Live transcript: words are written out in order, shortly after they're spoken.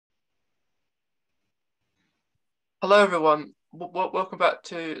Hello, everyone. Welcome back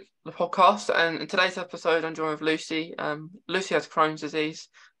to the podcast. And in today's episode, I'm joined with Lucy. Lucy has Crohn's disease.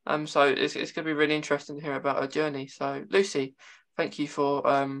 So it's going to be really interesting to hear about her journey. So, Lucy, thank you for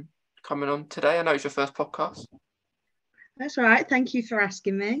coming on today. I know it's your first podcast. That's all right. Thank you for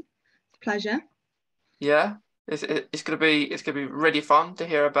asking me. Pleasure. Yeah, it's gonna be really fun to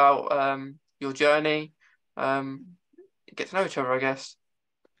hear about your journey. Get to know each other, I guess.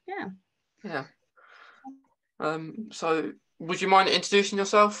 Yeah. Yeah. So would you mind introducing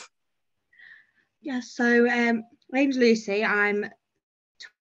yourself? Yeah. So, my name's Lucy. I'm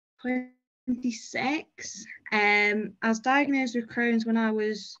 26. I was diagnosed with Crohn's when I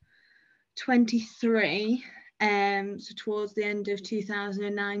was 23. So towards the end of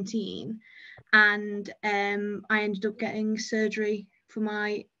 2019, and I ended up getting surgery for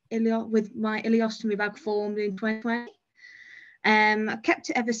my ileostomy bag formed in 2020. I've kept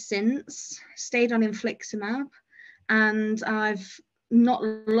it ever since, stayed on infliximab, and I've not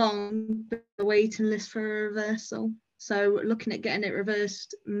long been on the waiting list for a reversal. So looking at getting it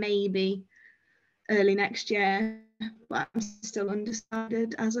reversed maybe early next year, but I'm still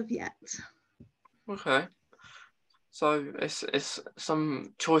undecided as of yet. Okay. So it's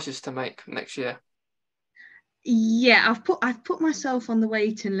some choices to make next year. Yeah, I've put myself on the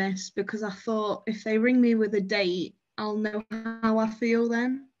waiting list because I thought if they ring me with a date, I'll know how I feel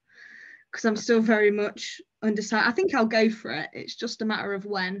then. Because I'm still very much undecided. I think I'll go for it. It's just a matter of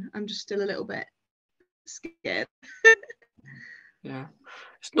when. I'm just still a little bit scared. Yeah.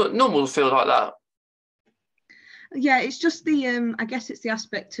 It's not normal to feel like that. Yeah, it's just the I guess it's the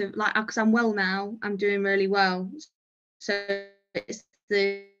aspect of like because I'm well now, I'm doing really well. So it's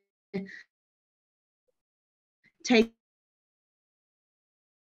the take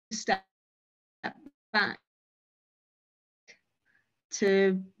a step back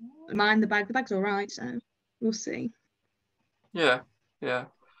to mind the bag. The bag's all right, so we'll see. Yeah. Yeah.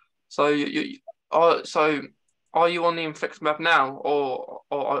 So so are you on the infliximab now, or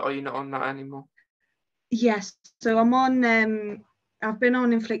are you not on that anymore? Yes, so I've been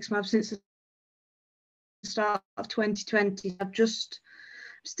on infliximab since the start of 2020. I've just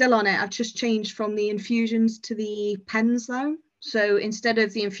still on it. I've just changed from the infusions to the pens though. So instead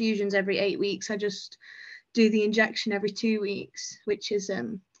of the infusions every 8 weeks, I just do the injection every 2 weeks, which is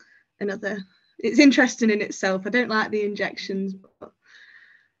another. It's interesting in itself. I don't like the injections, but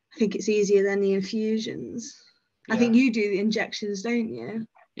I think it's easier than the infusions. I Yeah. think you do the injections, don't you? Are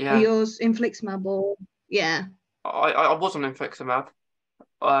Yeah. yours infliximab or yeah? I was on infliximab.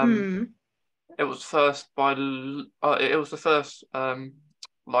 Um, Hmm. it was first it was the first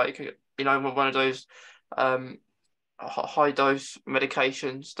like one of those um high dose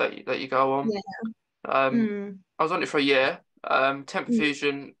medications that you go on. Yeah. Um, Hmm. I was on it for a year. Temp Hmm.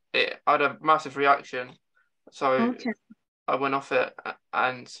 infusion, I had a massive reaction, so Okay. I went off it,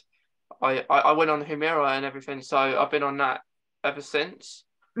 and I went on Humira and everything. So I've been on that ever since.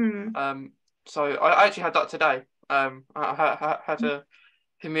 Hmm. Um, so I actually had that today. I had a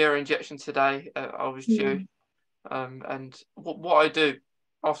Humira injection today. I was Yeah. due. And what I do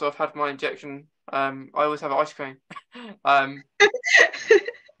after I've had my injection, I always have ice cream. Um,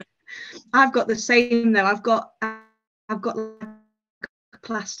 I've got the same though. I've got like a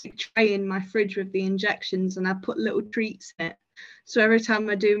plastic tray in my fridge with the injections, and I put little treats in it. So every time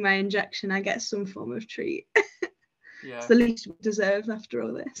I do my injection, I get some form of treat. It's yeah, the least we deserve after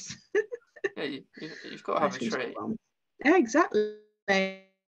all this. yeah, you've got to have Ice a cream's treat. bomb. Yeah, exactly. Got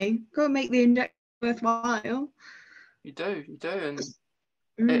to make the injection worthwhile. You do, and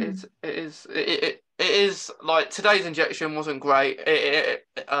Mm. it is like today's injection wasn't great. It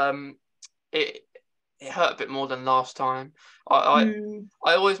it hurt a bit more than last time. I Mm.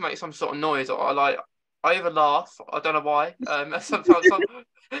 I always make some sort of noise. I either laugh. I don't know why.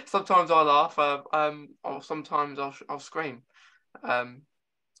 Sometimes I laugh. Or sometimes I'll scream. Um,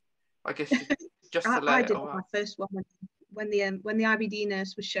 I guess just to I let it did all my out. first one when the IBD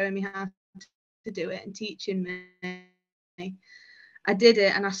nurse was showing me how to do it and teaching me. I did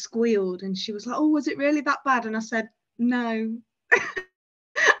it and I squealed, and she was like, "Oh, was it really that bad?" And I said, "No,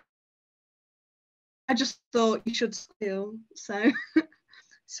 I just thought you should squeal." So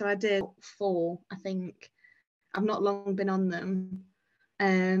I did 4, I think. I've not long been on them,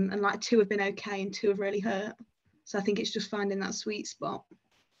 and like 2 have been okay and 2 have really hurt. So I think it's just finding that sweet spot.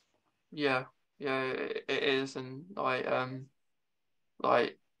 Yeah, yeah, it is, and like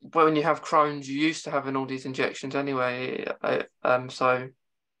when you have Crohn's, you used to having all these injections anyway. So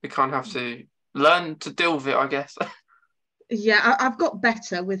we kind of have to learn to deal with it, I guess. Yeah, I've got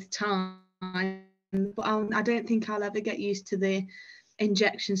better with time, but I don't think I'll ever get used to the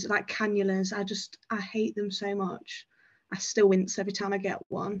injections, like cannulas. I hate them so much. I still wince every time I get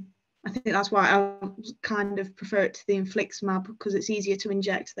one. I think that's why I kind of prefer it to the infliximab, because it's easier to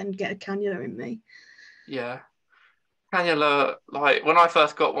inject than get a cannula in me. Yeah. Cannula, like when I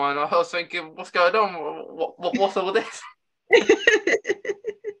first got one, I was thinking, what's going on? What's all this?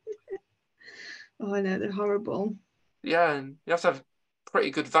 Oh, I know, they're horrible. Yeah, and you have to have pretty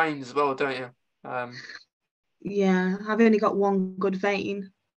good veins as well, don't you? Yeah, I've only got one good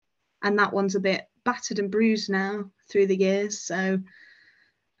vein, and that one's a bit battered and bruised now through the years. So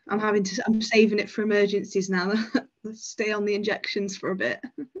I'm saving it for emergencies now. Stay on the injections for a bit.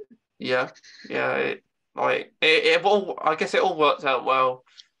 Yeah, yeah. It all. I guess it all worked out well.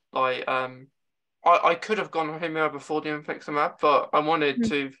 Like I could have gone Humira before the infliximab, but I wanted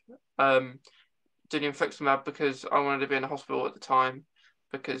to do the infliximab because I wanted to be in the hospital at the time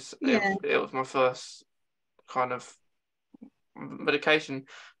because Yeah, it was my first kind of medication,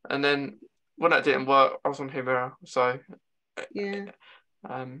 and then when that didn't work, I was on Humira. So yeah,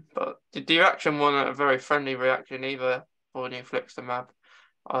 but the reaction wasn't a very friendly reaction either for the infliximab.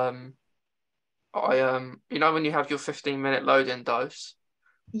 Um, you know when you have your 15-minute load-in dose,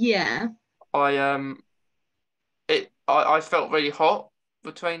 yeah. I I felt really hot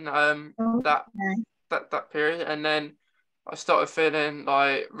between that Okay. that period, and then I started feeling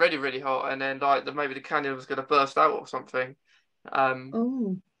like really really hot, and then like maybe the cannula was gonna burst out or something, um,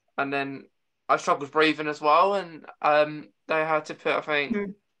 Oh. and then I struggled breathing as well, and they had to put I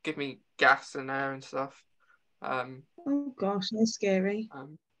think give me gas in there and stuff, um, Oh gosh, that's scary.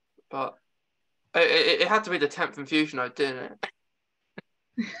 but it had to be the 10th infusion I didn't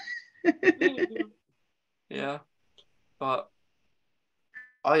it? Yeah, but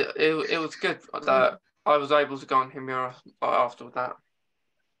it was good that I was able to go on Humira after that.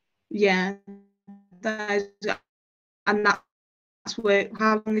 Yeah, that is, and that's where.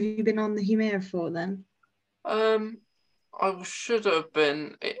 How long have you been on the Humira for then? Um, I should have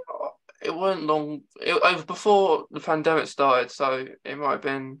been. It wasn't long. It was before the pandemic started, so it might have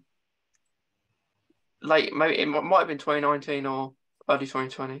been late. Maybe it might have been 2019 or early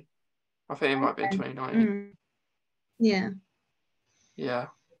 2020. I think it might have been Okay. 2019. Yeah. Yeah,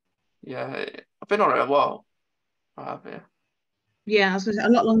 yeah. I've been on it a while. I have, yeah. Yeah, I was gonna say, a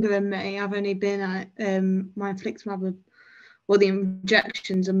lot longer than me. I've only been at my infliximab, well, the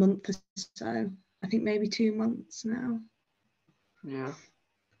injections a month or so. I think maybe 2 months now. Yeah.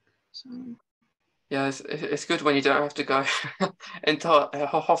 So Yeah, it's good when you don't have to go into a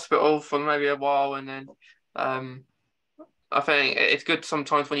hospital for maybe a while, and then I think it's good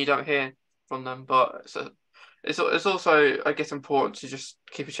sometimes when you don't hear from them, but it's also I guess important to just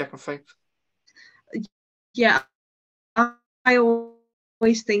keep a check on things. yeah, I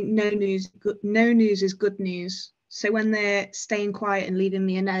always think no news is good news. So when they're staying quiet and leaving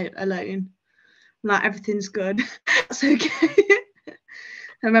me alone, I'm like, everything's good. That's okay.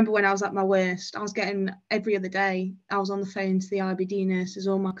 I remember when I was at my worst, I was getting every other day, I was on the phone to the IBD nurses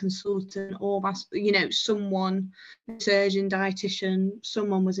or my consultant or my, someone, surgeon, dietitian,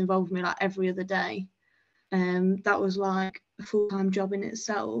 someone was involved with me like every other day. That was like a full-time job in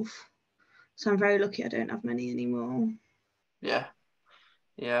itself. So I'm very lucky I don't have many anymore. Yeah,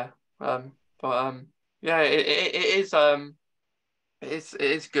 yeah. But yeah, it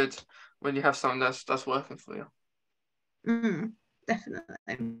is good when you have something that's working for you.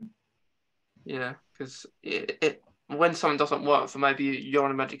 Definitely. Yeah, because it when something doesn't work for maybe you're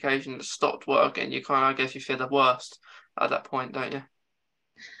on a medication that stopped working, you kind of I guess you feel the worst at that point, don't you?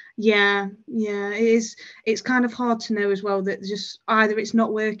 Yeah, it is. It's kind of hard to know as well that just either it's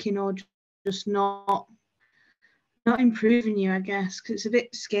not working or just not improving you, I guess, because it's a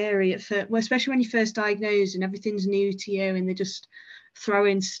bit scary at first, well, especially when you're first diagnosed and everything's new to you and they're just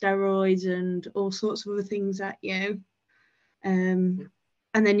throwing steroids and all sorts of other things at you. Yeah.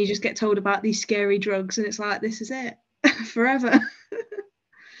 And then you just get told about these scary drugs and it's like, this is it forever.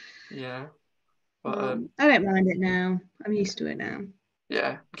 Yeah, but I don't mind it now. I'm used to it now.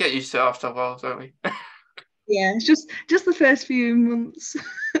 yeah, get used to it after a while, don't we? Yeah, it's just the first few months.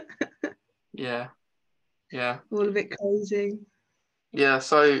 Yeah, yeah, All a bit crazy. yeah.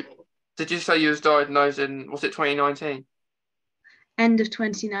 So, did you say you was diagnosed in was it 2019? End of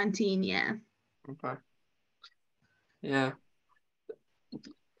 2019, yeah. Okay. Yeah.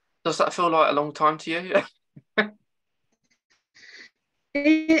 Does that feel like a long time to you?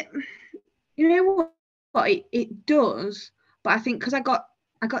 It, you know what it does, but I think because I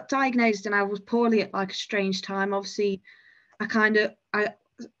got diagnosed and I was poorly at like a strange time. Obviously, I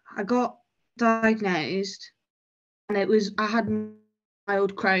got diagnosed and I had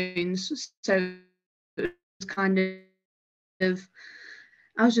mild Crohn's, so it was kind of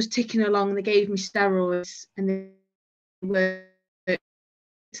I was just ticking along. They gave me steroids, and they were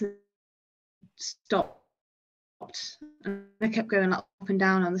stopped, and I kept going up and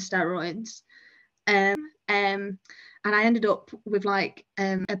down on the steroids. And I ended up with like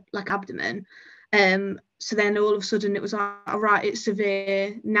abdomen. So then all of a sudden it was like, all right, it's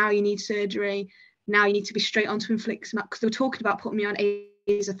severe. Now you need surgery. Now you need to be straight onto infliximab, because they were talking about putting me on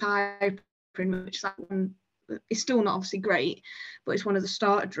azathioprine, which is like it's still not obviously great, but it's one of the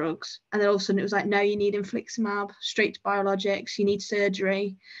starter drugs. And then all of a sudden it was like, no, you need infliximab, straight to biologics, you need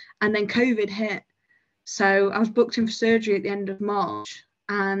surgery. And then COVID hit. So I was booked in for surgery at the end of March,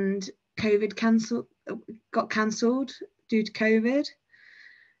 and COVID got cancelled due to COVID.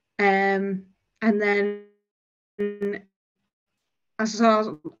 And then I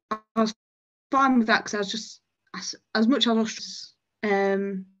was fine with that, because I was just, as much as I was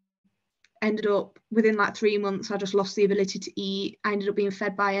ended up within like 3 months, I just lost the ability to eat. I ended up being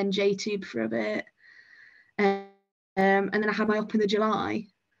fed by NJ tube for a bit. And then I had my op in the July.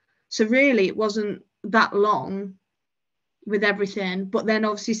 So really it wasn't that long with everything. But then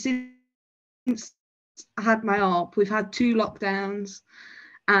obviously since I had my op, we've had 2 lockdowns,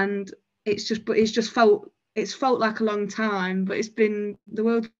 and it's felt like a long time, but the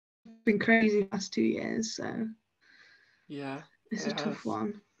world's been crazy the past 2 years. So Yeah, it's a tough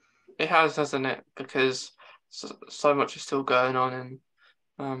one. It has, hasn't it? Because so much is still going on,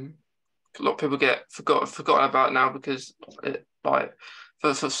 and a lot of people get forgotten about now, because it, like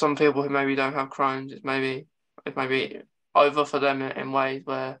for some people who maybe don't have Crohn's, it may be over for them in ways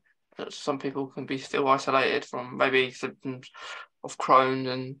where some people can be still isolated from maybe symptoms of Crohn's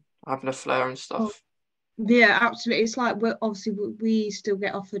and having a flare and stuff. Yeah, absolutely. It's like we still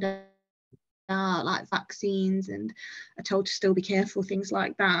get offered like vaccines, and are told to still be careful, things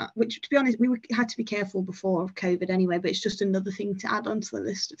like that, which, to be honest, we had to be careful before of COVID anyway, but it's just another thing to add onto the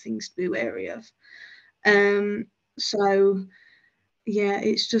list of things to be wary of. So yeah,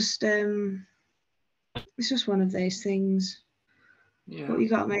 it's just one of those things. Yeah, but you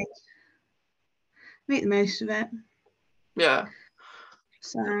got to make the most of it. Yeah.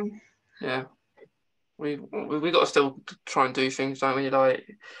 So Yeah. We got to still try and do things, don't we?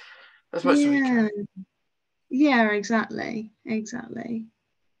 Like, as much as we yeah, can. yeah, exactly.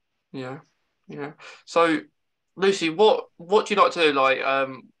 Yeah. Yeah. So, Lucy, what do you like to do?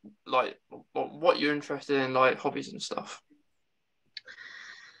 Like what you're interested in, like hobbies and stuff.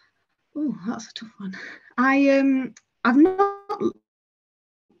 Oh, that's a tough one. I've not.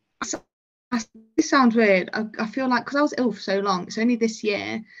 This sounds weird. I feel like, because I was ill for so long, it's only this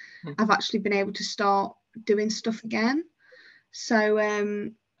year I've actually been able to start doing stuff again. So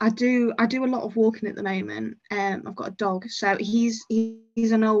I do a lot of walking at the moment. I've got a dog, so he's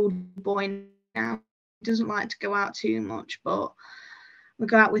an old boy now. He doesn't like to go out too much, but we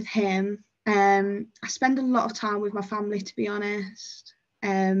go out with him. I spend a lot of time with my family, to be honest.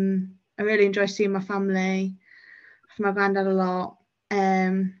 I really enjoy seeing my family, my granddad a lot.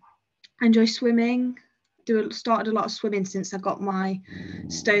 I enjoy swimming. Started a lot of swimming since I got my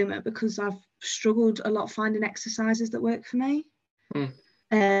stoma, because I've struggled a lot finding exercises that work for me.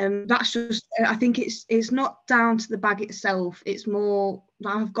 That's just, I think it's not down to the bag itself. It's more,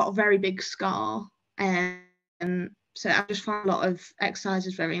 I've got a very big scar, so I just find a lot of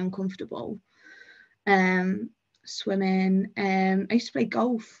exercises very uncomfortable. Swimming. I used to play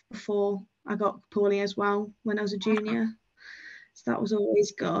golf before I got poorly as well, when I was a junior, so that was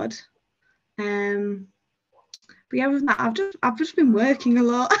always good. But yeah, other than that, I've just been working a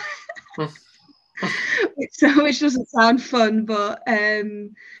lot. which doesn't sound fun, but I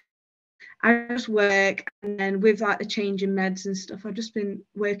just work, and then with like the change in meds and stuff, I've just been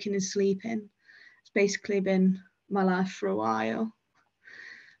working and sleeping. It's basically been my life for a while,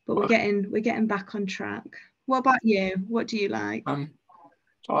 but we're getting back on track. What about you? What do you like? I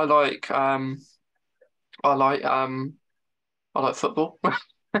like I like football.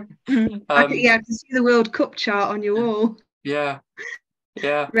 I can see the World Cup chart on your wall. Yeah.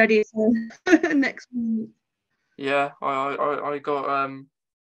 Ready for next week. Yeah, I got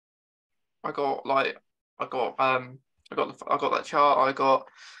that chart.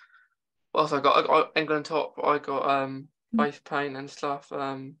 I got England top. I got face paint and stuff.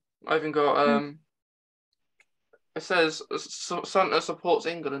 I even got it says Santa supports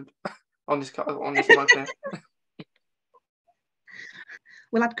England on this mug here.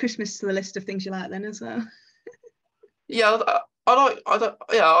 We'll add Christmas to the list of things you like then as well. Yeah,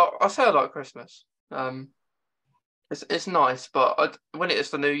 I say I like Christmas. It's nice, but when it's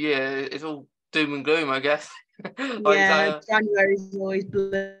the new year, it's all doom and gloom, I guess. Yeah, January's always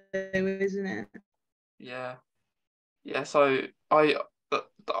blue, isn't it? Yeah. So I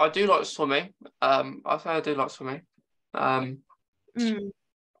I do like swimming. I say I do like swimming. Um, Mm,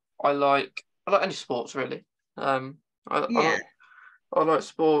 I like any sports really. Um, I, I yeah, like I like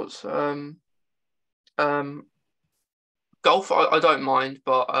sports. Um, golf I don't mind,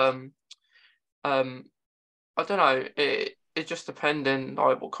 but um, I don't know. It just depending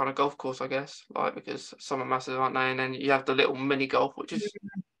like what kind of golf course, I guess. Like because some are massive, aren't they? And then you have the little mini golf, which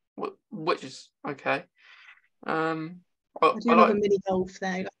is okay. Um, I I do love a like mini golf though,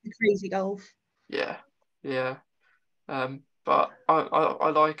 like a crazy golf. yeah, yeah. But I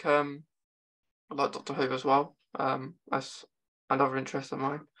like Doctor Who as well. That's another interest of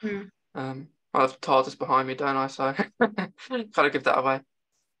mine. Mm, I have TARDIS behind me, don't I? So kind of give that away.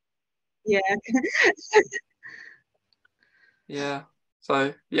 yeah, Yeah.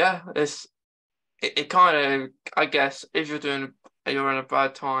 So yeah, it kind of I guess if you're in a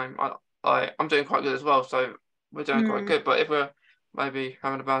bad time, I'm doing quite good as well. So we're doing quite mm, good. But if we're maybe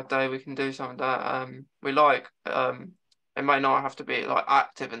having a bad day, we can do something that we like. It may not have to be like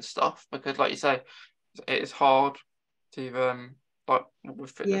active and stuff because, like you say, it is hard to like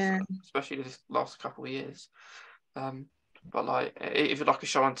with fitness, yeah. especially this last couple of years. Um, but like if you like a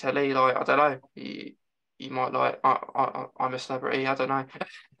show on telly, like I don't know, you might like I'm a celebrity. I don't know.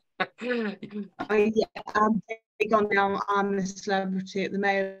 Yeah, I'm big on now. I'm a celebrity at the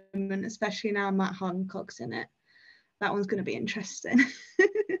moment, especially now Matt Hancock's in it. That one's going to be interesting.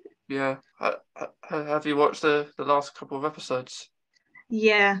 Yeah. Have you watched the last couple of episodes?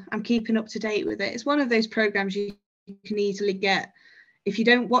 Yeah, I'm keeping up to date with it. It's one of those programs you can easily get. If you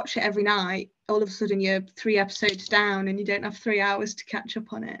don't watch it every night, all of a sudden you're 3 episodes down and you don't have 3 hours to catch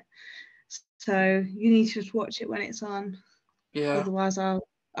up on it. So you need to just watch it when it's on. Yeah. Otherwise, I'll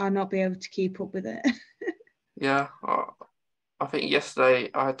not be able to keep up with it. Yeah. I think yesterday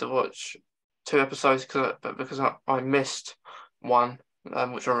I had to watch 2 episodes because I missed one,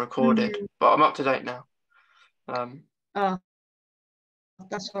 which I recorded. Mm. But I'm up to date now. Um, Oh,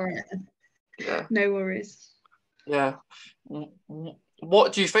 that's all right. yeah. No worries. Yeah.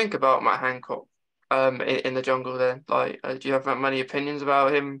 What do you think about Matt Hancock in the jungle then? Like, do you have many opinions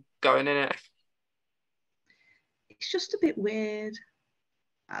about him going in it? It's just a bit weird.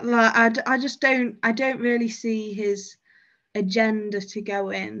 Like I just don't really see his agenda to go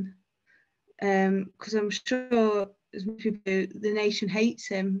in. Because I'm sure as people the nation hates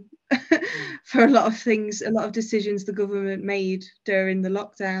him Mm. for a lot of things, a lot of decisions the government made during the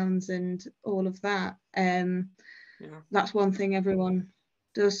lockdowns and all of that. Yeah. That's one thing everyone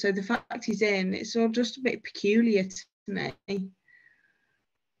does. So the fact he's in, it's all just a bit peculiar to me.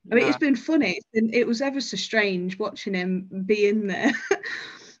 I mean, it's Yeah. been funny. It was ever so strange watching him be in there,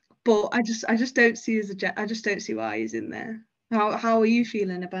 but I just don't see I just don't see why he's in there. How are you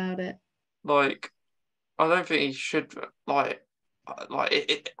feeling about it? Like, I don't think he should like I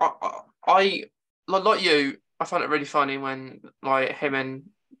like you. I found it really funny when like him and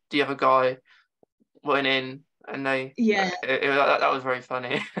the other guy went in and Yeah, that was very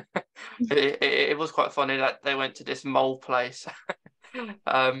funny. It was quite funny that they went to this mole place.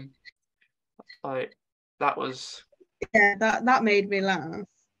 Um, like that was yeah, that made me laugh.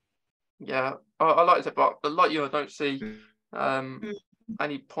 yeah. I liked it, but like you, I don't see um Mm,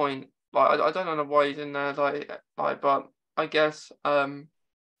 any point. Like I don't know why he's in there. But I guess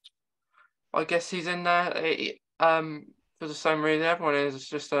he's in there for the same reason everyone is. It's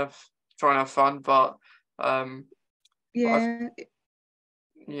just trying to have fun. Um, but yeah,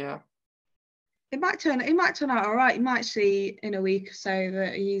 yeah, it might turn out all right. You might see in a week or so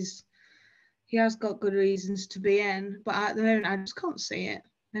that he has got good reasons to be in, but at the moment I just can't see it.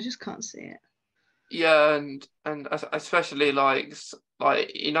 I just can't see it. yeah, and especially like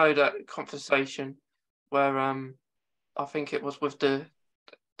that conversation where I think it was with the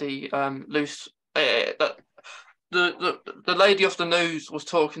loose that the lady off the news was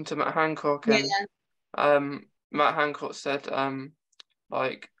talking to Matt Hancock and Yeah, Matt Hancock said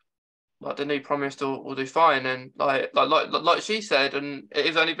like the new Prime Minister will do fine and like she said and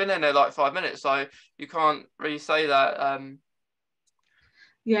it's only been in there like 5 minutes so you can't really say that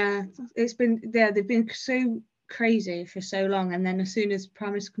yeah. It's been yeah. They've been so crazy for so long, and then as soon as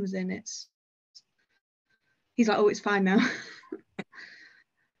Promise comes in, he's like, oh, it's fine now.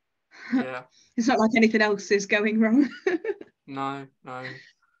 yeah It's not like anything else is going wrong. no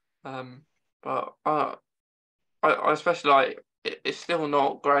um but I especially like it's still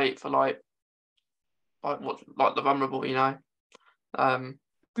not great for like the vulnerable um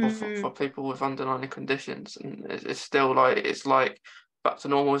for Mm, people with underlying conditions and it's still like it's like back to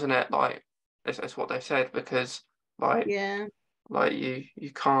normal isn't it like it's what they said because like yeah,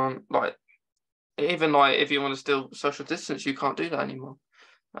 you can't like even like if you want to still social distance you can't do that anymore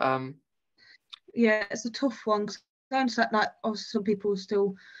Yeah, it's a tough one because I understand that obviously some people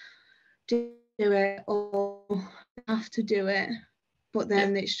still do it or have to do it, but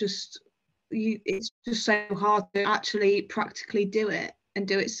then yeah, it's just so hard to actually practically do it and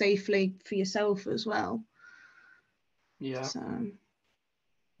do it safely for yourself as well. yeah, So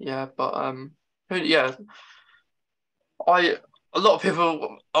yeah. But yeah, I a lot of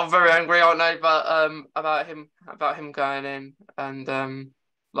people are very angry, aren't they? But about him going in, and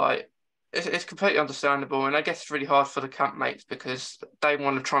like it's completely understandable, and I guess it's really hard for the campmates because they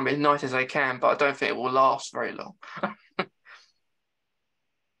want to try and be as nice as they can, but I don't think it will last very long.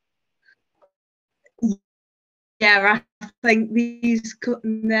 yeah, I think these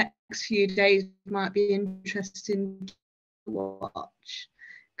next few days might be interesting to watch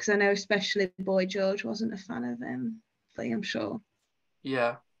because I know especially Boy George wasn't a fan of him, but I'm sure.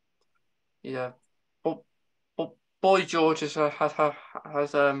 Yeah, yeah. But, but Boy George has yeah,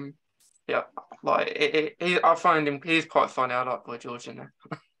 like I find him he's quite funny. I like Boy George in there.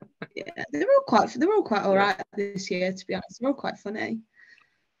 Yeah, they're all quite all Yeah. right this year, to be honest. They're all quite funny.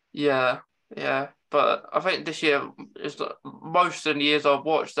 Yeah, yeah, but I think this year is most of the years I've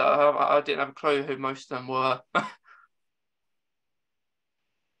watched that I didn't have a clue who most of them were.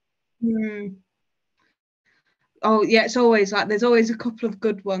 Mm. Oh yeah, it's always like there's always a couple of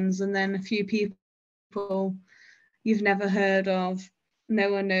good ones and then a few people you've never heard of.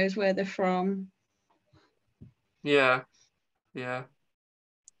 No one knows where they're from. Yeah, yeah,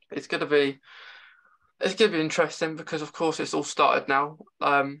 it's gonna be it's gonna be interesting because of course it's all started now.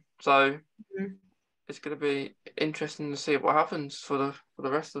 So Mm. it's gonna be interesting to see what happens for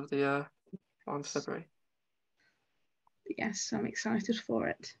the rest of the on February. Yes, I'm excited for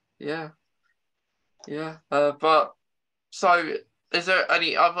it. Yeah, yeah. But so is there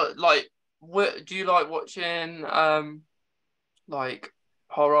any other like do you like watching like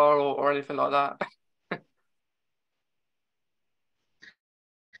horror or anything like that?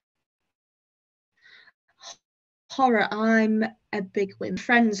 Horror, I'm a big win.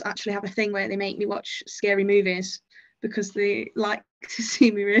 Friends actually have a thing where they make me watch scary movies because they like to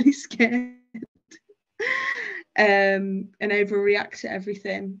see me really scared and overreact to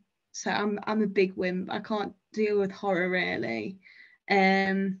everything. So I'm a big wimp. I can't deal with horror really.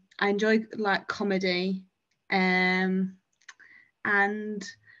 I enjoy like comedy, and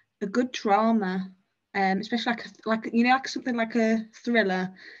a good drama, especially like you know like something like a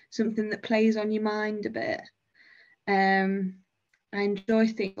thriller, something that plays on your mind a bit. Um, I enjoy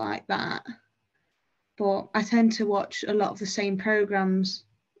things like that, but I tend to watch a lot of the same programs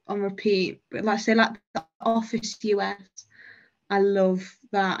on repeat. But like say like The Office US, I love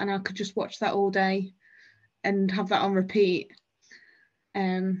that, and I could just watch that all day and have that on repeat.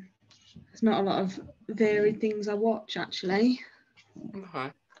 Um, there's not a lot of varied things I watch actually.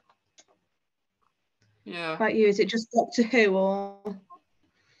 Okay. Yeah. About you, is it just Doctor Who or?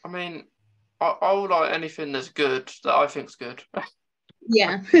 I mean, I will like anything that's good that I think's good.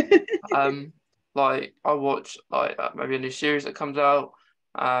 Yeah. Um, like I watch like maybe a new series that comes out.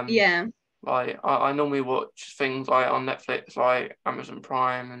 Um, Yeah. like I normally watch things like on Netflix, like Amazon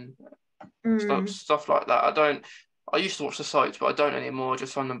Prime and Mm, stuff like that. I don't. I used to watch the sites, but I don't anymore. I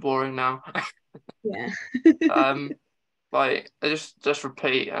just find them boring now. yeah. Um, like I just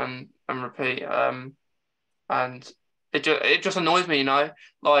repeat and repeat. And it just annoys me, you know.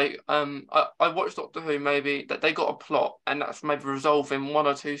 Like I watched Doctor Who maybe that they got a plot and that's maybe resolved in one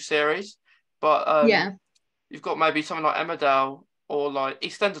or two series, but Yeah. you've got maybe something like Emmerdale or like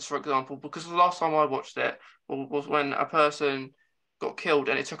EastEnders for example, because the last time I watched it was when a person got killed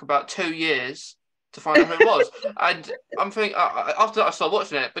and it took about 2 years to find out who it was, and I'm thinking after that I started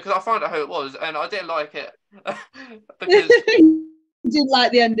watching it because I found out who it was and I didn't like it because Didn't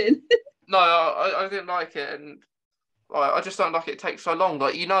like the ending. no I didn't like it and I just don't like it takes so long.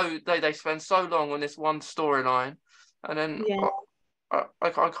 Like you know, they spend so long on this one storyline, and then Yeah. I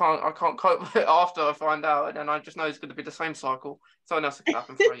can't cope with it after I find out, and then I just know it's going to be the same cycle. Something else could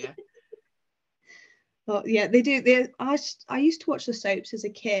happen for a year. But yeah, they do. I used to watch the soaps as a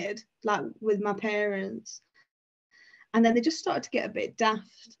kid, like with my parents, and then they just started to get a bit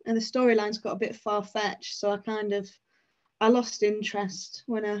daft, and the storylines got a bit far fetched. So I lost interest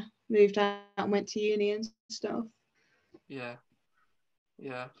when I moved out and went to uni and stuff. Yeah,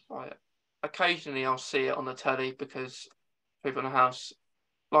 yeah. Occasionally I'll see it on the telly because people in the house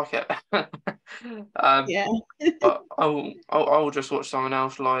like it. um, Yeah. but I'll just watch someone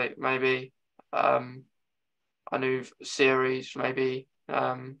else like maybe um a new series maybe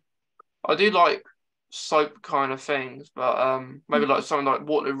I do like soap kind of things, but maybe like something like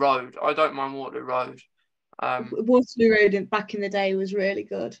Waterloo Road. I don't mind Waterloo Road. Waterloo Road back in the day was really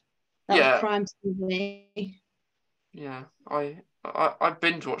good. That was Yeah, prime TV. yeah. I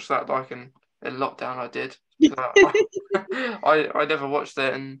binge watched that like in lockdown. I did. 'Cause I never watched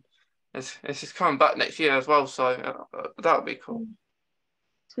it, and it's just coming back next year as well. So that would be cool.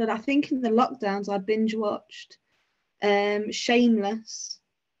 So I think in the lockdowns I binge watched Shameless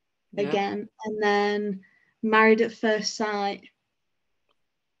Yeah. again, and then Married at First Sight.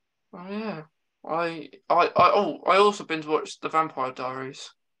 Oh yeah. I also binge watched The Vampire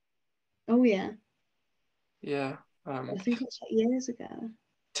Diaries. Oh yeah, Yeah. I think that's like years ago.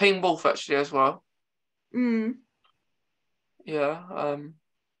 Teen Wolf actually as well. Mm, Yeah.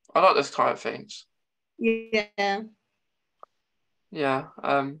 I like those kind of things. yeah, Yeah.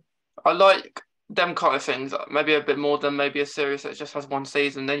 I like them kind of things. Maybe a bit more than maybe a series that just has one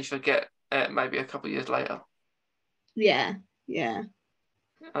season, then you forget it maybe a couple of years later. yeah, yeah.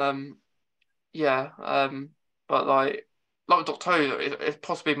 Um. Yeah. But like Doctor Who, it's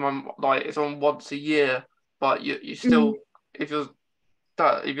possibly like it's on once a year, but you Mm. still if you're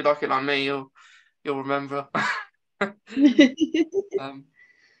that if you like it like me, you'll remember. Um.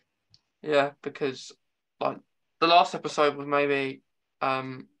 Yeah, because like the last episode was maybe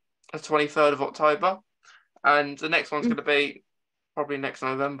the 23rd of October, and the next one's going to be probably next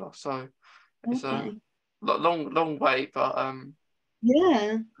November. So it's a Okay. long wait, but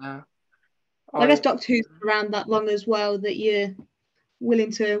Yeah. yeah, I guess I Doctor Who's around that long as well that you're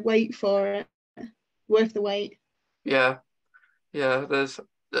willing to wait for it. Worth the wait. yeah yeah. There's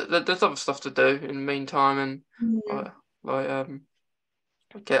other stuff to do in the meantime, and Mm. like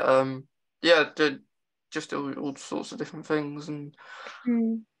like get yeah, just do all sorts of different things, and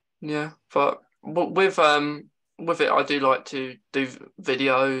Mm. yeah, but with it, I do like to do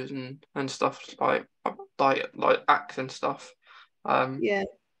videos and stuff like acts and stuff, um, Yeah.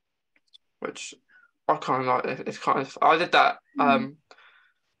 which I kind of like. It's kind of I did that. Mm.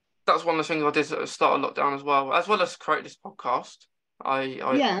 That's one of the things I did at the start of lockdown as well as create this podcast. I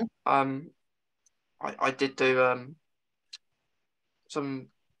Yeah. I did do some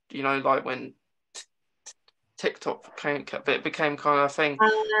like when TikTok became kind of a thing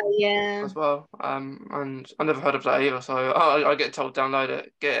Yeah. as well. And I never heard of that either. So I get told download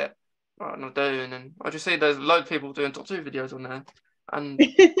it, get it, right, and I do, and then I just see there's a load of people doing top two videos on there, and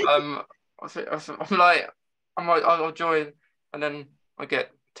um, I'm like, I'll join, and then I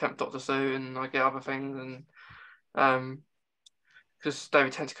get temp Doctor Sue, and I get other things, and because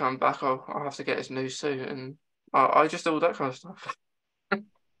David tends to come back, I'll have to get his new suit, and I just do all that kind of stuff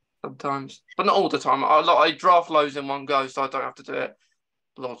sometimes, but not all the time. I draft loads in one go, so I don't have to do it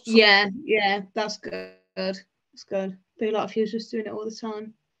lots. Yeah. Yeah. That's good. That's good. But a lot of you just doing it all the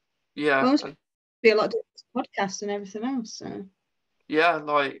time. Yeah, Well, must be a lot of podcasts and everything else. So. yeah,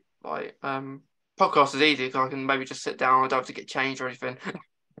 podcast is easy because I can maybe just sit down. I don't have to get changed or anything.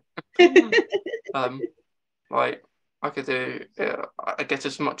 um, like I could do, yeah, I get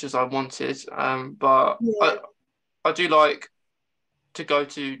as much as I wanted. But Yeah. I do like to go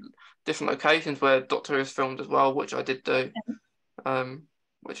to different locations where Doctor Who is filmed as well, which I did do. Um,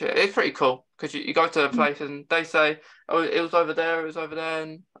 which is pretty cool because you go to a place and they say, "Oh, it was over there, it was over there,"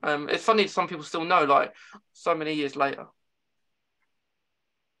 and it's funny some people still know, like so many years later.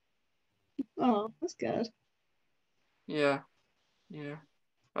 Oh, that's good. Yeah, yeah.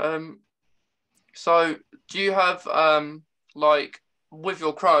 Um, So, do you have like with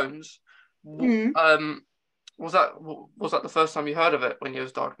your Crohn's? Mm. Was that the first time you heard of it when you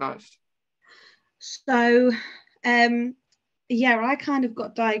was diagnosed? So, um, yeah, I kind of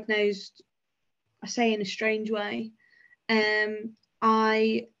got diagnosed, I say in a strange way.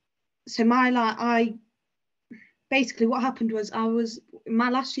 I so my like I basically what happened was I was in my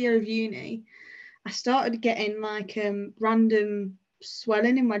last year of uni. I started getting like random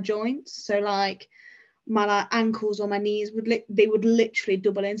swelling in my joints. So like my like ankles or my knees they would literally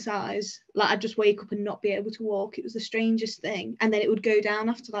double in size. Like I'd just wake up and not be able to walk. It was the strangest thing, and then it would go down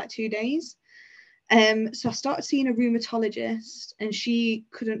after like 2 days. So I started seeing a rheumatologist, and she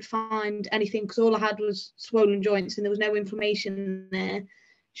couldn't find anything because all I had was swollen joints and there was no inflammation there.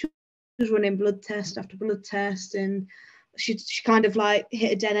 She was running blood test after blood test, and she kind of like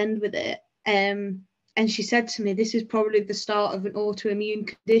hit a dead end with it. And she said to me, "This is probably the start of an autoimmune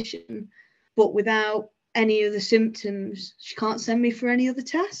condition, but without any other symptoms, she can't send me for any other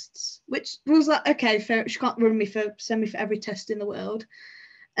tests." Which was like, okay, fair. She can't send me for every test in the world.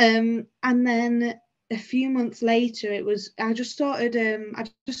 And then a few months later, I just started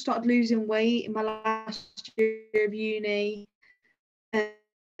losing weight in my last year of uni. I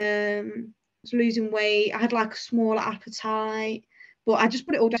was losing weight. I had like a small appetite, but I just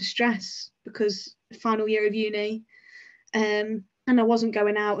put it all down to stress because final year of uni, and I wasn't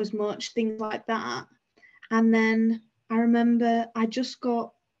going out as much, things like that. And then I remember I just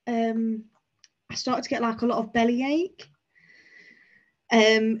got I started to get like a lot of bellyache,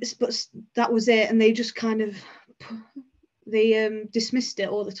 but that was it. And they just kind of dismissed it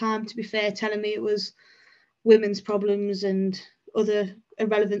all the time, to be fair, telling me it was women's problems and other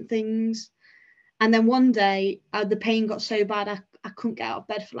irrelevant things. And then one day the pain got so bad I couldn't get out of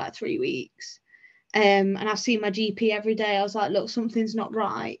bed for like 3 weeks. And I've seen my GP every day. I was like, look, something's not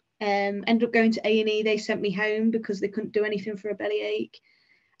right. Ended up going to A&E. They sent me home because they couldn't do anything for a bellyache.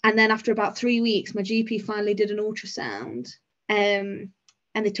 And then after about 3 weeks, my GP finally did an ultrasound, and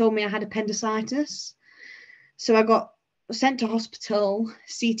they told me I had appendicitis. So I got sent to hospital,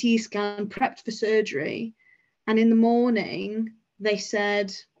 CT scan, prepped for surgery. And in the morning, they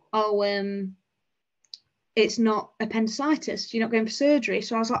said, oh, it's not appendicitis. You're not going for surgery.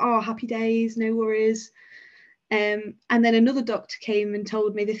 So I was like, oh, happy days, no worries. And then another doctor came and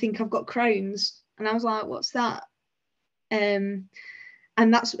told me they think I've got Crohn's. And I was like, what's that? And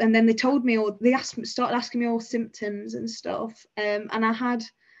then they told me, or they started asking me all symptoms and stuff. And I had,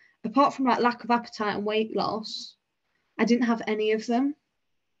 apart from like lack of appetite and weight loss, I didn't have any of them.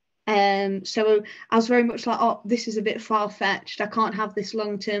 So I was very much like, oh, this is a bit far-fetched. I can't have this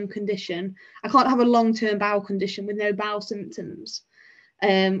long-term condition. I can't have a long-term bowel condition with no bowel symptoms.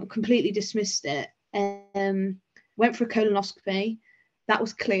 Completely dismissed it. Went for a colonoscopy. That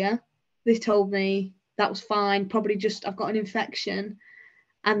was clear. They told me that was fine. Probably just I've got an infection.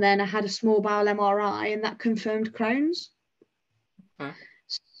 And then I had a small bowel MRI, and that confirmed Crohn's. Okay.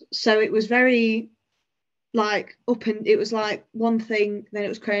 So it was very like it was like one thing, then it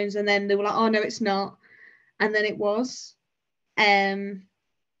was Crohn's, and then they were like, oh no, it's not, and then it was. And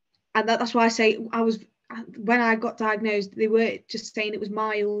that's why I say when I got diagnosed, they were just saying it was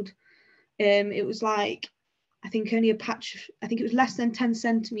mild. It was like, I think only a patch, I think it was less than 10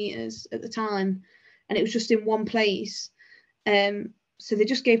 centimeters at the time, and it was just in one place. So they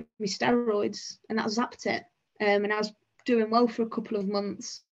just gave me steroids, and that zapped it. And I was doing well for a couple of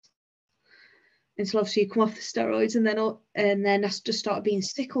months until obviously you come off the steroids, and then I just started being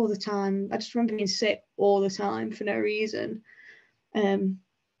sick all the time. I just remember being sick all the time for no reason.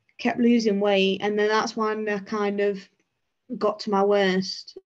 Kept losing weight, and then that's when I kind of got to my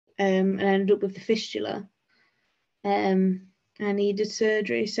worst, and I ended up with the fistula. I needed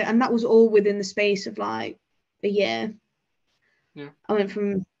surgery. So, and that was all within the space of like a year. Yeah. I went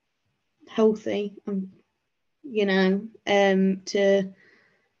from healthy, to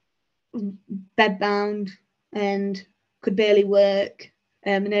bedbound and could barely work.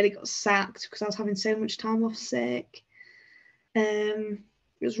 I nearly got sacked because I was having so much time off sick. It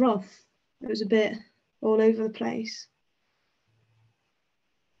was rough. It was a bit all over the place.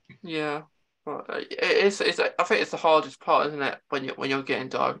 Yeah. But it's I think it's the hardest part, isn't it, when you're getting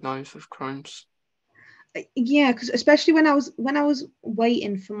diagnosed with Crohn's? Yeah, because especially when I was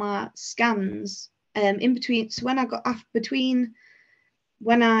waiting for my scans, in between. So when I got between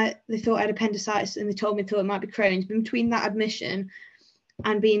when they thought I had appendicitis and they told me they thought it might be Crohn's, between that admission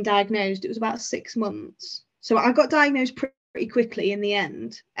and being diagnosed, it was about 6 months. So I got diagnosed pretty quickly in the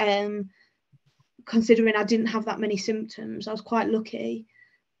end. Considering I didn't have that many symptoms, I was quite lucky.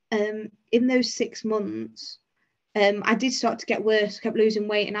 In those 6 months, I did start to get worse, kept losing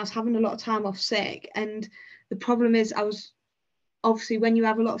weight, and I was having a lot of time off sick. And the problem is, I was obviously, when you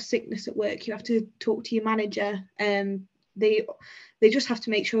have a lot of sickness at work, you have to talk to your manager. They just have to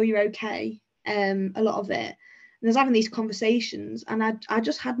make sure you're okay. A lot of it. And I was having these conversations, and I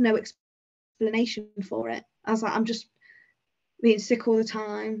just had no explanation for it. I was like, I'm just being sick all the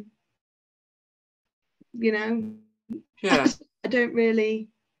time. Yeah. I don't really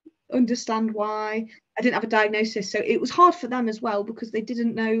understand why. I didn't have a diagnosis, so it was hard for them as well because they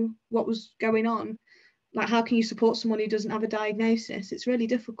didn't know what was going on. Like, how can you support someone who doesn't have a diagnosis? It's really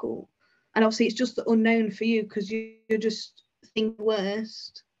difficult. And obviously it's just the unknown for you because you're just thinking the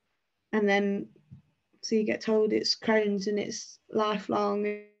worst, and then so you get told it's Crohn's and it's lifelong,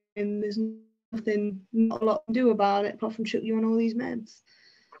 and there's not a lot to do about it apart from chuck you on all these meds.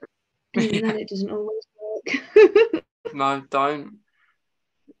 And even then it doesn't always work. No, don't.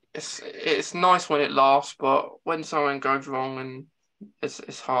 It's nice when it lasts, but when something goes wrong, and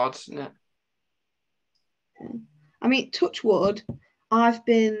it's hard, isn't it? I mean, touch wood, I've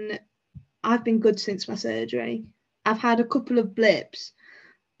been good since my surgery. I've had a couple of blips,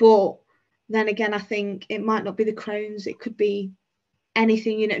 but then again, I think it might not be the Crohn's. It could be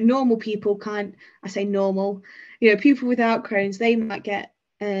anything. Normal people I say normal, people without Crohn's, they might get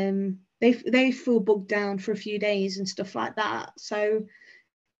they feel bogged down for a few days and stuff like that. So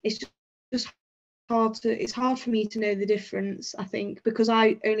it's just it's hard for me to know the difference, I think, because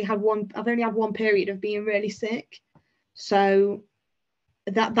I've only had one period of being really sick. So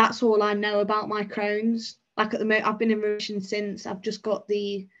that's all I know about my Crohn's. Like at the moment, I've been in remission since. I've just got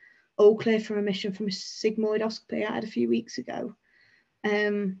the all clear from remission from a sigmoidoscopy I had a few weeks ago.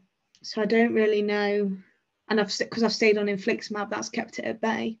 So I don't really know, and because I've stayed on infliximab, that's kept it at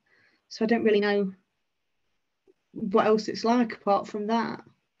bay. So I don't really know what else it's like apart from that.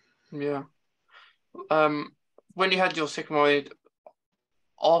 Yeah. When you had your sigmoid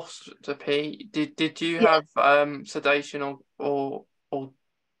ostropy, did you Yeah, have sedation or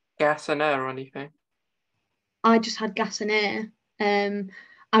gas and air or anything? I just had gas and air.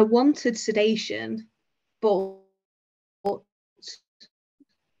 I wanted sedation, but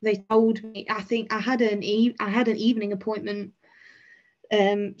they told me, I think I had an evening appointment.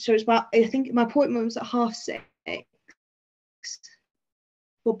 So it's about, I think my appointment was at 6:30,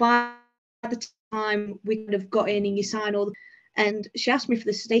 but by the time we could have got in and you sign all the, and she asked me for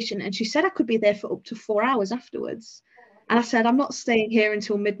the sedation, and she said I could be there for up to 4 hours afterwards. And I said, I'm not staying here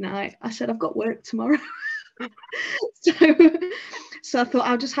until midnight. I said, I've got work tomorrow. so so I thought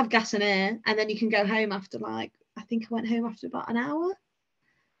I'll just have gas and air, and then you can go home after, like, I think I went home after about an hour.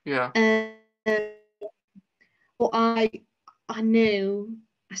 Yeah. But I knew,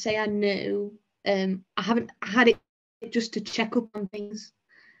 I had it just to check up on things.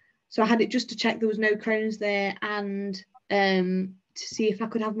 So I had it just to check there was no Crohn's there, and to see if I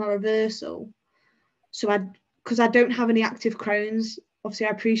could have my reversal. So because I don't have any active Crohn's, obviously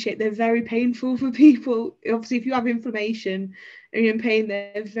I appreciate they're very painful for people. Obviously, if you have inflammation and you're in pain,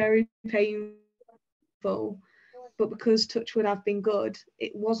 they're very painful. But because touch wood, I've been good,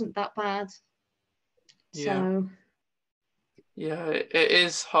 it wasn't that bad. Yeah. So Yeah, it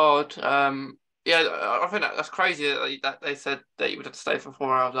is hard. Yeah, I think that's crazy that they said that you would have to stay for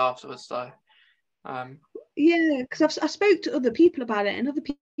 4 hours afterwards, though. yeah, because I spoke to other people about it, and other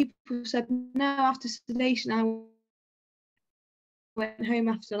people said no, after sedation I went home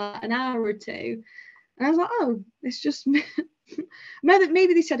after like an hour or two, and I was like, oh, it's just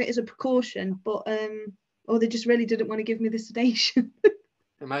maybe they said it as a precaution, but or they just really didn't want to give me the sedation.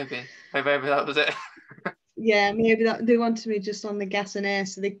 Maybe that was it. Yeah, maybe that they wanted me just on the gas and air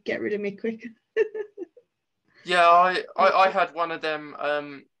so they could get rid of me quicker. Yeah, I had one of them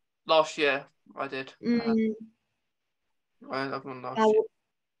last year. I did. I had one last year.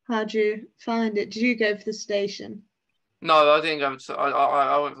 How'd you find it? Did you go for the sedation? No, I didn't go.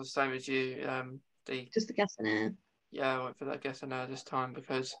 I went for the same as you. Just the gas and air. Yeah, I went for that guess and this time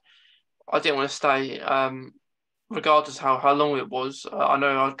because I didn't want to stay. Regardless how long it was, I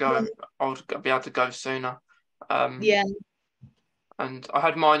know I would be able to go sooner. Yeah. And I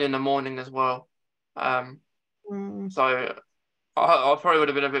had mine in the morning as well. So I probably would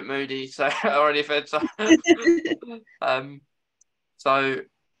have been a bit moody, so or anything. So, um, so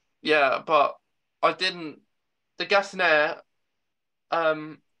yeah, but I didn't. The gas and air,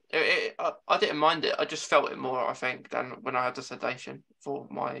 I didn't mind it. I just felt it more, I think, than when I had the sedation for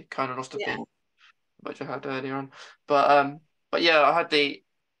my Yeah. colonoscopy, which I had earlier on. But yeah, I had the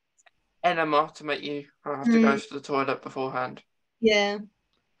enema to make you have to go to the toilet beforehand. Yeah.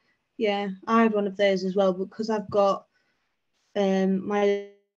 Yeah. I had one of those as well, because I've got my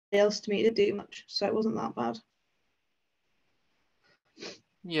ostomy didn't do much, so it wasn't that bad.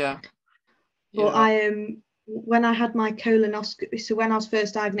 Yeah. But Yeah. when I had my colonoscopy, so when I was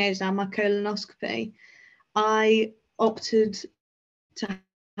first diagnosed on my colonoscopy, I opted to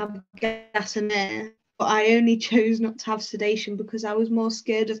have gas and air, but I only chose not to have sedation because I was more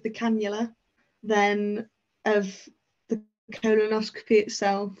scared of the cannula than of the colonoscopy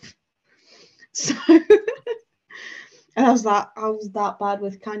itself. So I was that bad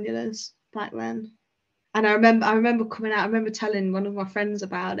with cannulas back then. And I remember coming out, I remember telling one of my friends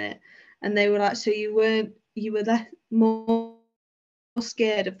about it, and they were like, so you were that more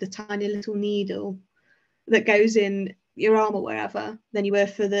scared of the tiny little needle that goes in your arm or wherever than you were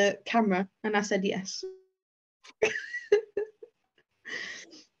for the camera? And I said yes.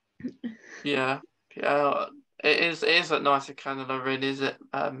 Yeah. Yeah. It is a nicer cannula, really, is it?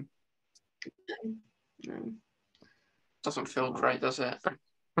 No. Doesn't feel great, does it?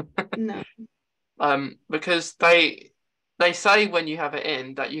 No. Because they say when you have it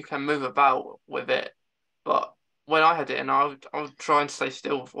in that you can move about with it, but when I had it in, I would try and stay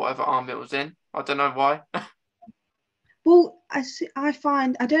still with whatever arm it was in. I don't know why. Well, I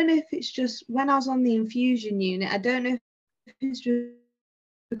find, I don't know if it's just when I was on the infusion unit, I don't know if it's just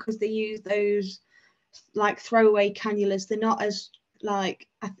because they use those like throwaway cannulas. They're not as like,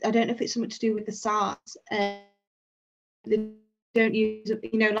 I don't know if it's something to do with the SARS. They don't use,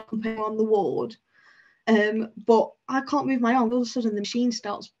 like on the ward. But I can't move my arm. All of a sudden, the machine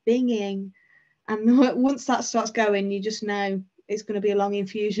starts binging, and once that starts going, you just know it's going to be a long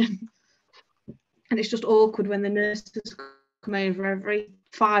infusion. And it's just awkward when the nurses come over every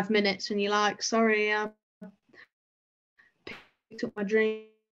 5 minutes, and you're like, "Sorry, I picked up my drink,"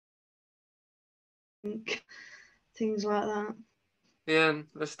 things like that. Yeah,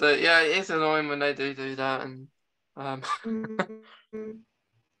 it is annoying when they do that, and Mm-hmm.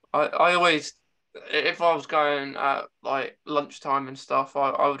 I always, if I was going at like lunchtime and stuff,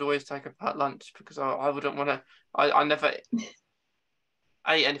 I would always take a packed lunch because I wouldn't want to. I never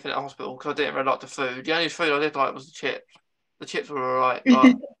ate anything at the hospital because I didn't really like the food. The only food I did like was the chips. The chips were alright,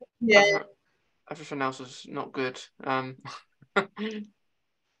 but Yeah. everything else was not good.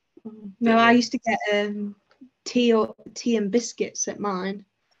 No, I used to get tea and biscuits at mine.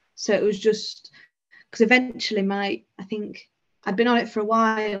 So it was just because eventually I think I'd been on it for a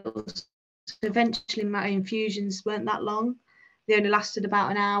while. So eventually my infusions weren't that long. They only lasted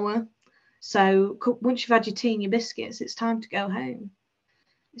about an hour. So once you've had your tea and your biscuits, it's time to go home.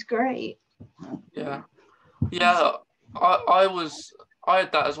 It's great. Yeah, yeah. I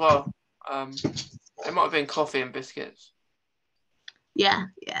had that as well. It might have been coffee and biscuits. Yeah.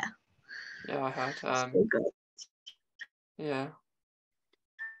 Yeah, I had. So good. Yeah.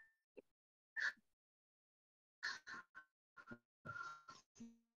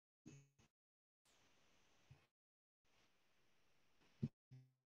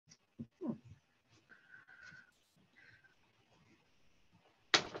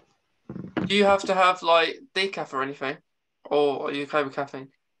 Do you have to have like decaf or anything, or are you okay with caffeine?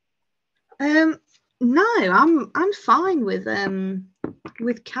 No, I'm fine with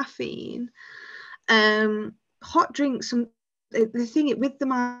caffeine. Hot drinks. The thing with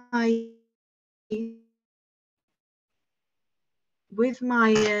my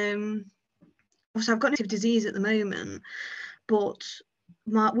obviously I've got negative disease at the moment, but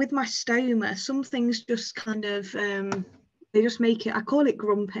with my stoma, some things just kind of they just make it. I call it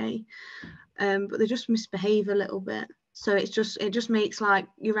grumpy, but they just misbehave a little bit. So it just makes like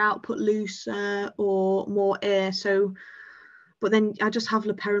your output looser or more air. So, but then I just have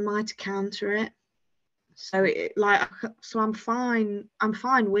loperamide to counter it. So I'm fine. I'm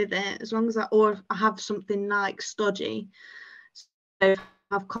fine with it as long as I have something like stodgy. So I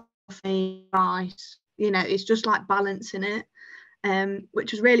have coffee, rice. It's just like balancing it,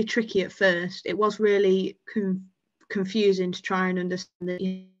 which was really tricky at first. It was really confusing to try and understand that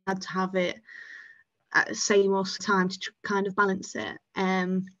you had to have it at the same or time to kind of balance it.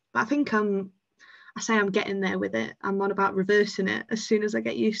 But I think I'm getting there with it. I'm on about reversing it as soon as I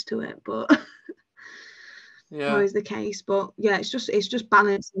get used to it, but Yeah. always the case. But yeah, it's just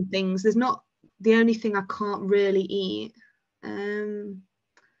balancing things. There's not the only thing I can't really eat. There's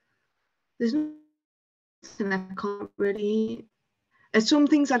nothing I can't really eat. There's some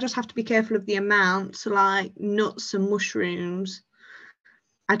things I just have to be careful of the amount, so like nuts and mushrooms.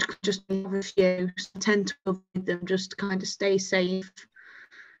 I could just have a few. So I tend to avoid them just to kind of stay safe.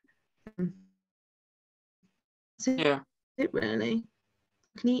 That's Yeah. it really.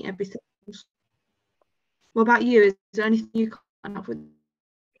 I can eat everything. What about you? Is there anything you can't have with?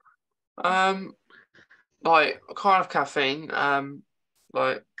 Like I can't have caffeine.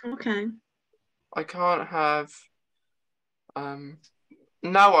 Like Okay. I can't have. Um,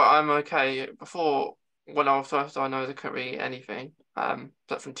 Now I'm okay. Before, when I was first diagnosed, I couldn't really eat anything.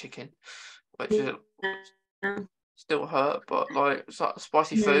 Except from chicken, which is Yeah. still hurt. But like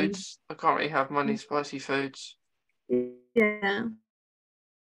spicy No. foods, I can't really have many spicy foods. Yeah.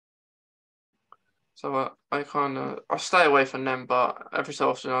 So I stay away from them. But every so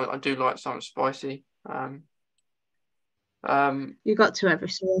often, I do like something spicy. Um, You got to every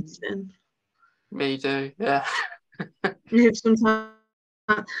so often. Me do, yeah. Sometimes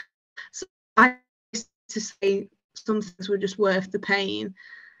I used to say some things were just worth the pain.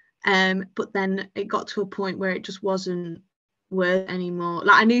 But then it got to a point where it just wasn't worth anymore.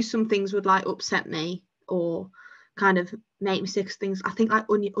 Like I knew some things would like upset me or kind of make me sick. Things I think like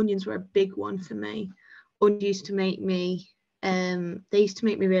onions were a big one for me. Onions used to make me they used to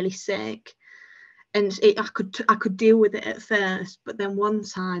make me really sick, and I could deal with it at first. But then one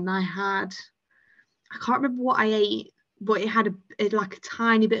time I can't remember what I ate, but it had like a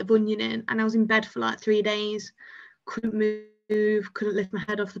tiny bit of onion in, and I was in bed for like 3 days, couldn't move, couldn't lift my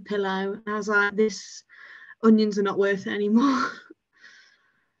head off the pillow. And I was like, this onions are not worth it anymore.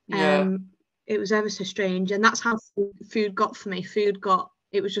 Yeah, It was ever so strange, and that's how food got for me.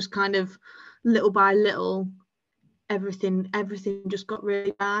 It was just kind of little by little, everything just got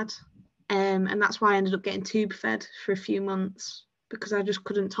really bad, and that's why I ended up getting tube fed for a few months because I just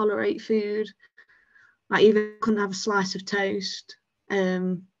couldn't tolerate food. Like even couldn't have a slice of toast,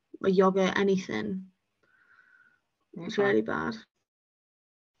 a yogurt, anything. It's really bad.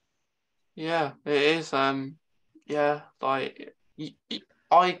 Yeah, it is. Yeah, like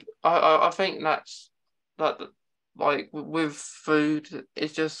I think that's that like with food,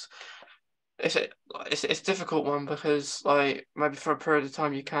 it's just it's a difficult one because like maybe for a period of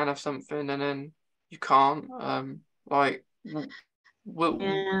time you can have something and then you can't. Like with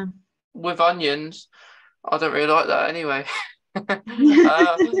Yeah. with onions, I don't really like that anyway.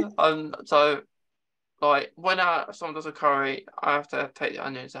 So like when someone does a curry, I have to take the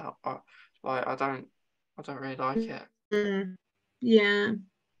onions out. Like I don't really like it. Mm. Yeah.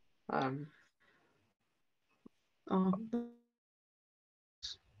 Um, Oh,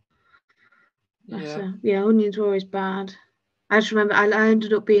 that's yeah, yeah. Onions were always bad. I just remember I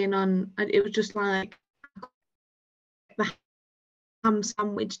ended up being on. It was just like the ham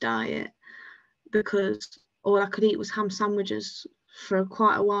sandwich diet because all I could eat was ham sandwiches for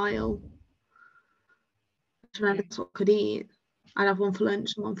quite a while. I just remember that's what I could eat. I'd have one for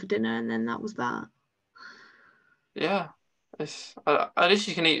lunch and one for dinner, and then that was that. yeah. It's at least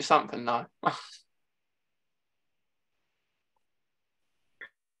you can eat something though.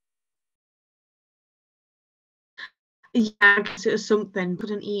 Yeah, I guess it was something.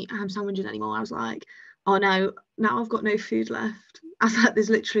 Couldn't eat ham sandwiches anymore. I was like, oh no, now I've got no food left. I was like, there's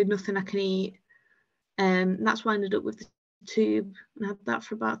literally nothing I can eat. That's why I ended up with the tube and had that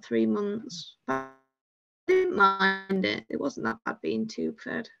for about 3 months. But I didn't mind it. It wasn't that bad being tube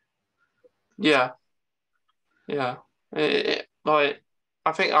fed. Yeah, yeah. Like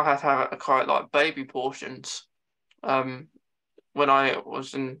I think I had to have quite like baby portions. Um, when I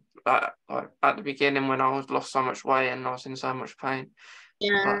was in like at the beginning when I was lost so much weight and I was in so much pain,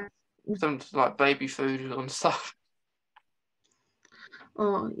 like Yeah. some like baby food and stuff.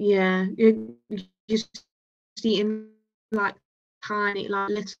 Oh yeah. You're just eating like tiny, like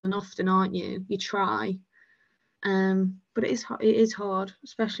little and often, aren't you? You try. But it is hard,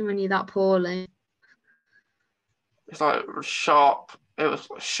 especially when you're that poorly. It's like sharp. It was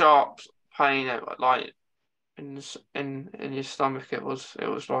sharp pain. Like in your stomach. It was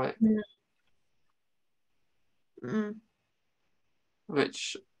like Mm.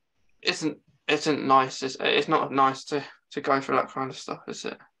 which isn't isn't nice. It's not nice to go through that kind of stuff, is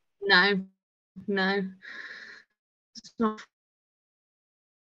it? No, no, it's not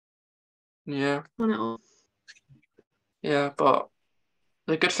Yeah, fun at all. yeah. But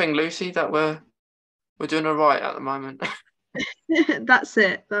the good thing, Lucy, that we're doing all right at the moment. That's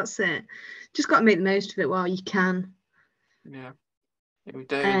it. That's it. Just got to make the most of it while you can. Yeah, yeah, we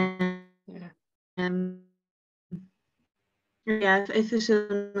do. And Um, yeah, yeah, if this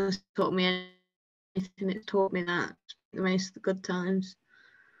has taught me anything, it's taught me that the most of the good times,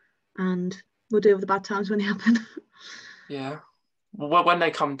 and we'll deal with the bad times when they happen. yeah. Well, when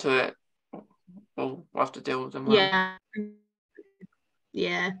they come to it, we'll have to deal with them, won't Yeah,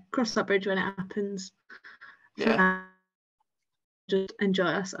 yeah. Cross that bridge when it happens. we? For Yeah, now, just enjoy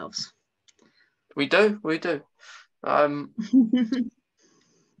ourselves. we do. We do. Um,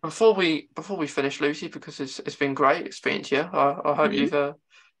 before we finish, Lucy, because it's been great speaking to you. I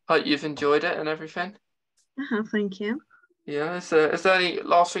hope you've enjoyed it and everything. Thank you. Yeah. Is there any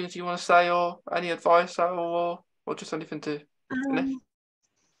last things you want to say or any advice or just anything to finish? Um,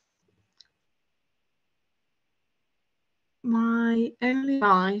 my only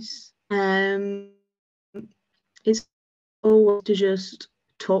advice is always to just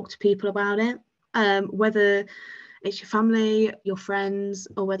talk to people about it. Whether it's your family, your friends,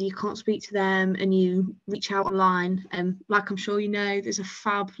 or whether you can't speak to them and you reach out online. Like I'm sure you know, there's a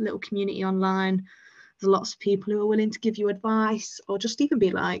fab little community online. There's lots of people who are willing to give you advice or just even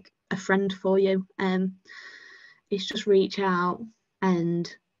be like a friend for you. It's just reach out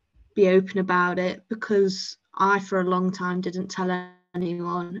and be open about it, because I, for a long time, didn't tell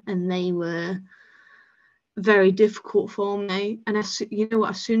anyone, and they were very difficult for me. And you know what?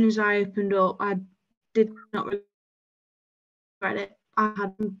 As soon as I opened up, I did not regret it. I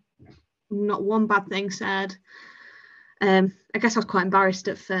had not one bad thing said. I guess I was quite embarrassed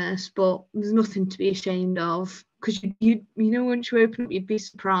at first, but there's nothing to be ashamed of, because you know, once you open up, you'd be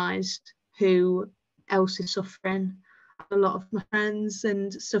surprised who else is suffering. A lot of my friends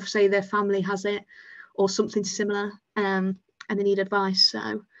and stuff say their family has it or something similar, and they need advice.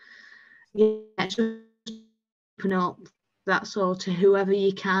 So yeah, just open up. That's all, to whoever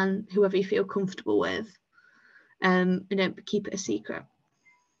you can, whoever you feel comfortable with, and don't keep it a secret.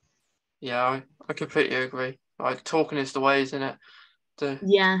 Yeah, I completely agree. Like talking is the way, isn't it? To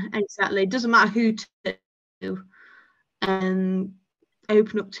Yeah, exactly. It doesn't matter who to,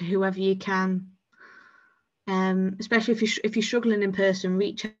 open up to whoever you can. Especially if you're struggling in person,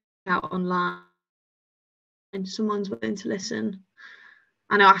 reach out online and someone's willing to listen.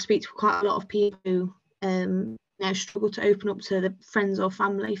 I know I speak to quite a lot of people who struggle to open up to the friends or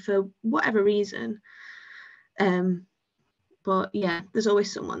family for whatever reason. But yeah, there's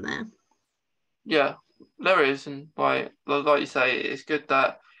always someone there. Yeah, there is, and like you say, it's good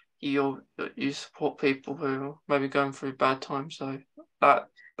that you support people who are maybe going through bad times. So that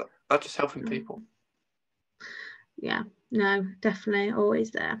that's just helping people. Yeah, no, definitely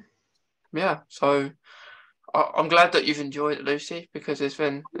always there. Yeah, so I'm glad that you've enjoyed it, Lucy, because it's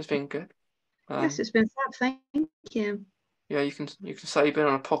been good. Yes, it's been fab. Thank you. Yeah, you can say you've been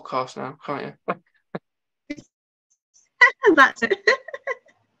on a podcast now, can't you? That's it.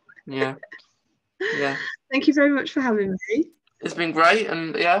 Yeah, yeah. Thank you very much for having me. It's been great,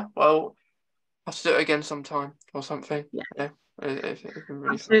 and yeah, well, I'll do it again sometime or something. Yeah, Yeah, it's been really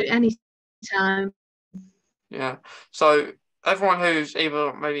fun. absolutely. Anytime. Yeah. So everyone who's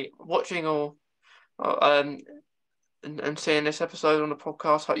either maybe watching or and seeing this episode on the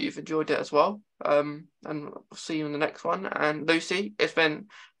podcast, hope you've enjoyed it as well. And we'll see you in the next one. And Lucy, it's been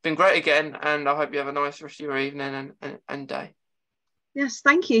great again, and I hope you have a nice rest of your evening and day. Yes,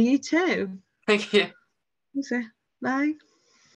 thank you. You too. Thank you. Okay. Bye.